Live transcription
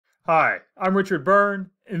Hi, I'm Richard Byrne.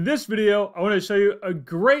 In this video, I want to show you a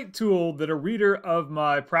great tool that a reader of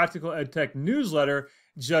my Practical EdTech newsletter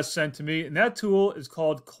just sent to me, and that tool is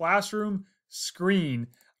called Classroom Screen.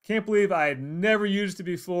 Can't believe I had never used it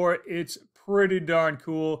before. It's pretty darn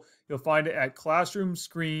cool. You'll find it at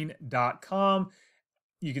classroomscreen.com.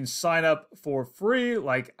 You can sign up for free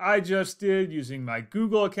like I just did using my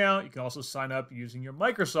Google account. You can also sign up using your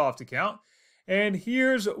Microsoft account. And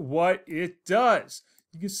here's what it does.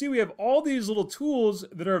 You can see we have all these little tools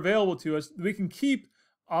that are available to us that we can keep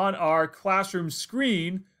on our classroom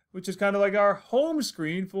screen, which is kind of like our home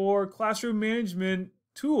screen for classroom management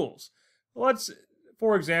tools. Let's,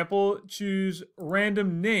 for example, choose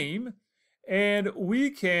random name, and we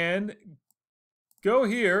can go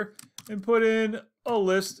here and put in a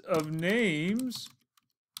list of names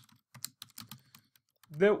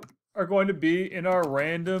that are going to be in our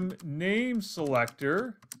random name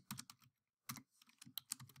selector.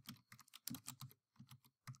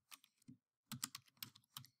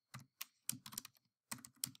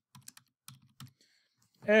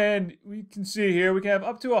 And we can see here we can have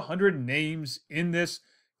up to 100 names in this.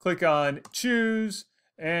 Click on choose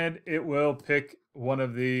and it will pick one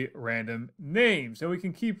of the random names. And we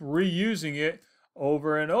can keep reusing it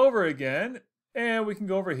over and over again. And we can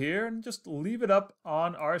go over here and just leave it up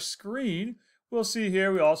on our screen. We'll see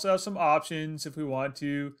here we also have some options if we want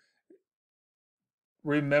to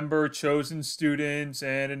remember chosen students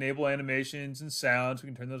and enable animations and sounds. We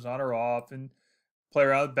can turn those on or off and play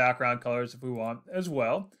around with background colors if we want as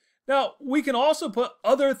well. Now, we can also put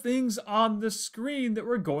other things on the screen that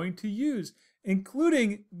we're going to use,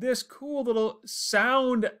 including this cool little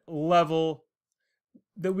sound level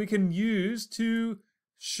that we can use to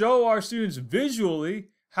show our students visually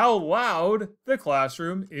how loud the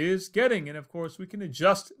classroom is getting. And of course, we can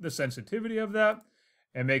adjust the sensitivity of that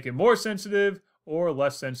and make it more sensitive or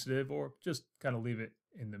less sensitive, or just kind of leave it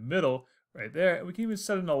in the middle right there. And we can even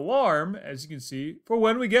set an alarm, as you can see, for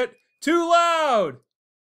when we get too loud.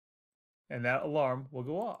 And that alarm will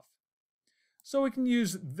go off. So we can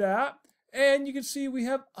use that. And you can see we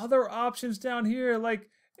have other options down here, like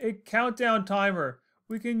a countdown timer.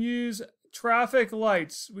 We can use traffic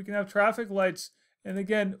lights. We can have traffic lights. And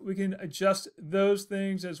again, we can adjust those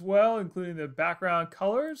things as well, including the background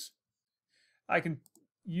colors. I can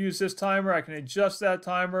use this timer. I can adjust that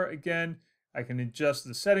timer. Again, I can adjust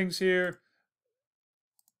the settings here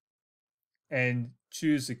and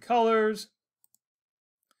choose the colors.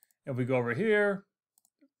 If we go over here,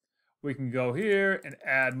 we can go here and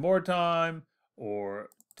add more time or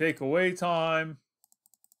take away time.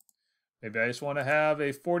 Maybe I just want to have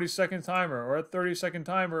a 40-second timer or a 30-second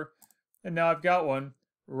timer. And now I've got one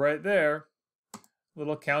right there,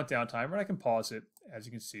 little countdown timer. And I can pause it, as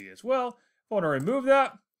you can see as well. If I want to remove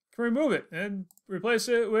that, I can remove it and replace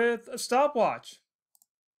it with a stopwatch.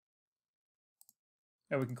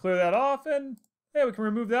 And we can clear that off, and yeah, we can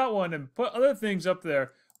remove that one and put other things up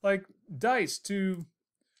there, like dice to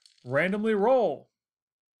randomly roll.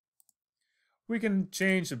 We can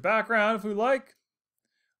change the background if we like.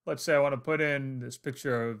 Let's say I want to put in this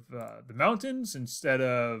picture of the mountains instead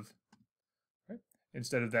of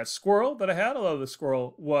that squirrel that I had, although the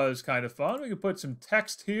squirrel was kind of fun. We can put some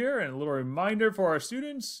text here and a little reminder for our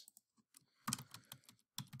students.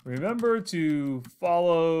 Remember to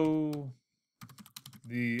follow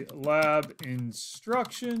the lab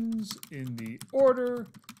instructions in the order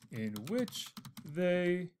in which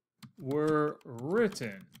they were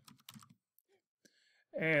written.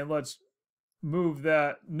 And let's move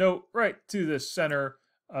that note right to the center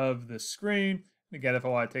of the screen. Again, if I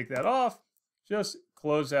want to take that off, just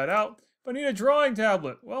close that out. If I need a drawing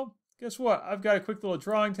tablet, well, guess what? I've got a quick little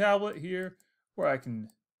drawing tablet here where I can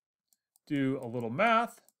do a little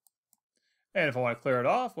math. And if I want to clear it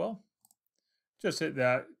off, well, just hit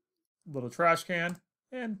that little trash can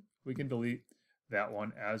and we can delete that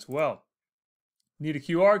one as well. Need a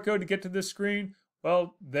QR code to get to this screen?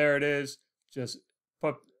 Well, there it is. Just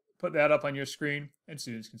put that up on your screen and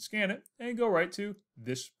students can scan it and go right to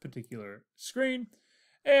this particular screen.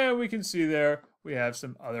 And we can see there we have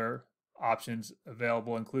some other options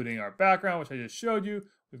available, including our background, which I just showed you.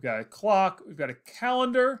 We've got a clock, we've got a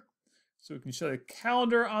calendar, so we can show the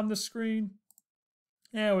calendar on the screen.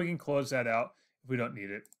 And we can close that out if we don't need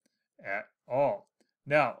it at all.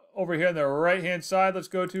 Now, over here on the right-hand side, let's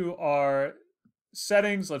go to our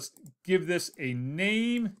settings. Let's give this a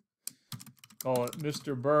name. Call it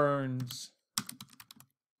Mr. Byrne's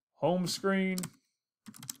home screen.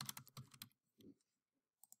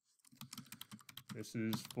 This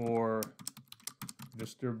is for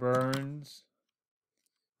Mr. Byrne's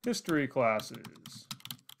history classes.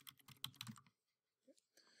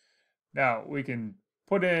 Now we can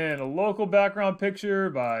put in a local background picture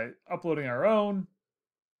by uploading our own.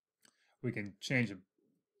 We can change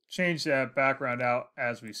that background out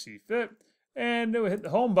as we see fit. And then we hit the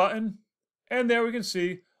home button. And there we can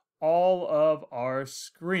see all of our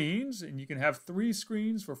screens. And you can have 3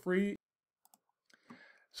 screens for free.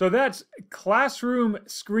 So that's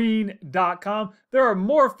classroomscreen.com. There are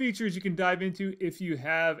more features you can dive into if you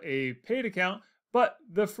have a paid account, but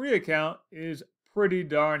the free account is pretty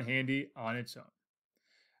darn handy on its own.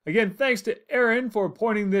 Again, thanks to Aaron for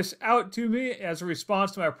pointing this out to me as a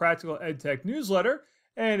response to my Practical EdTech newsletter.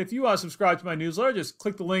 And if you want to subscribe to my newsletter, just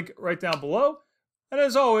click the link right down below. And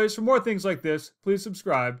as always, for more things like this, please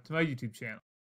subscribe to my YouTube channel.